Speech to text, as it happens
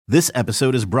This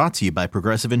episode is brought to you by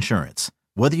Progressive Insurance.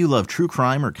 Whether you love true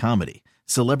crime or comedy,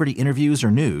 celebrity interviews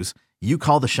or news, you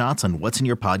call the shots on what's in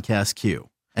your podcast queue.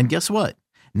 And guess what?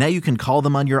 Now you can call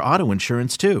them on your auto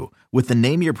insurance too with the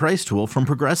Name Your Price tool from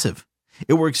Progressive.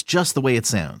 It works just the way it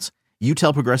sounds. You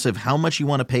tell Progressive how much you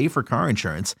want to pay for car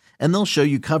insurance, and they'll show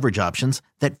you coverage options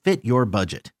that fit your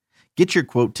budget. Get your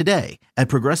quote today at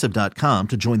Progressive.com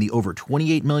to join the over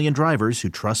 28 million drivers who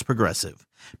trust Progressive.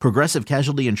 Progressive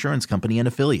Casualty Insurance Company and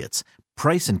Affiliates.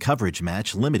 Price and coverage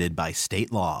match limited by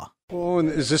state law. Oh, and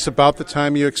is this about the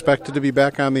time you expected to be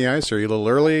back on the ice? Are you a little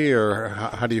early, or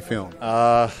how do you feel?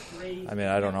 I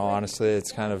don't know. Honestly,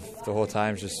 it's kind of the whole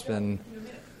time's just been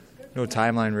no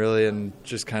timeline really, and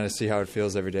just kind of see how it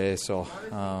feels every day. So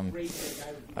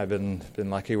I've been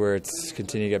lucky where it's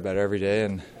continued to get better every day,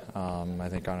 and I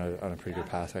think on a pretty good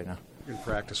path right now. In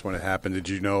practice, when it happened, did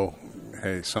you know,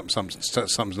 hey,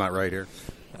 something's not right here?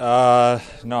 No,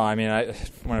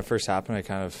 when it first happened, I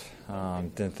kind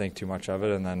of didn't think too much of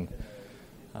it, and then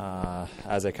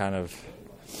as I kind of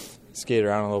skated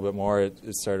around a little bit more,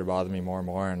 it started to bother me more and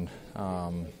more, and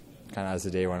kind of as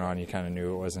the day went on, you kind of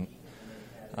knew it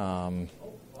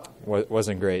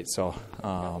wasn't great. So,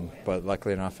 but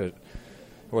luckily enough, it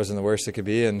wasn't the worst it could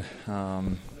be, and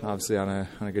obviously on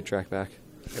a good track back.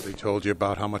 Have they told you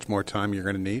about how much more time you're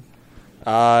going to need?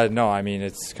 No,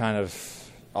 it's kind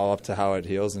of all up to how it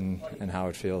heals and how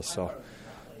it feels. So,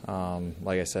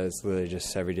 like I said, it's literally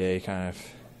just every day kind of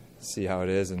see how it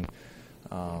is, and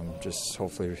just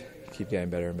hopefully keep getting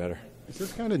better and better. Is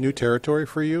this kind of new territory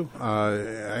for you?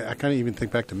 I kind of even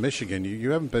think back to Michigan.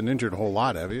 You haven't been injured a whole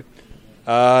lot, have you?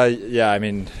 Yeah,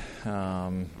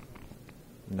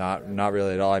 not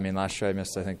really at all. Last year I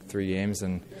missed, I think, 3 games,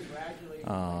 and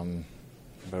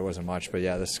but it wasn't much. But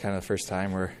yeah, this is kind of the first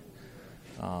time where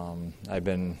I've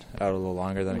been out a little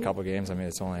longer than a couple games.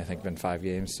 It's only, I think, been 5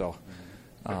 games. So,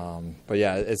 but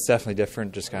yeah, it's definitely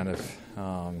different. Just kind of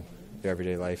your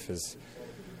everyday life is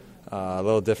a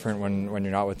little different when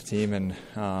you're not with the team and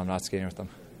not skating with them.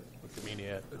 What's it mean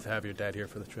to have your dad here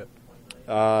for the trip?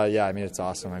 Yeah, it's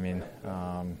awesome.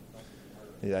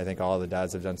 I think all the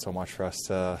dads have done so much for us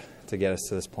to get us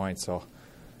to this point. So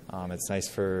it's nice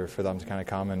for them to kind of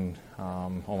come and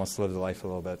almost live the life a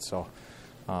little bit. So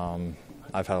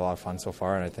I've had a lot of fun so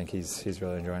far, and I think he's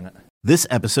really enjoying it. This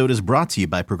episode is brought to you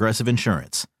by Progressive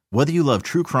Insurance. Whether you love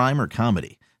true crime or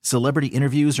comedy, celebrity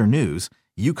interviews or news,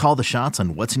 you call the shots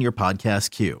on what's in your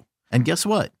podcast queue. And guess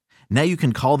what? Now you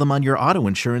can call them on your auto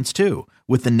insurance too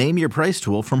with the Name Your Price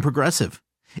tool from Progressive.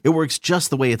 It works just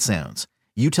the way it sounds.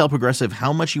 You tell Progressive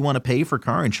how much you want to pay for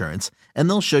car insurance, and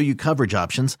they'll show you coverage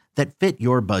options that fit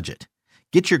your budget.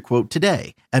 Get your quote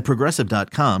today at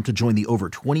Progressive.com to join the over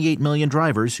 28 million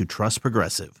drivers who trust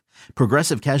Progressive.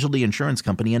 Progressive Casualty Insurance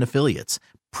Company and Affiliates.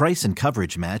 Price and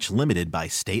coverage match limited by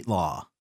state law.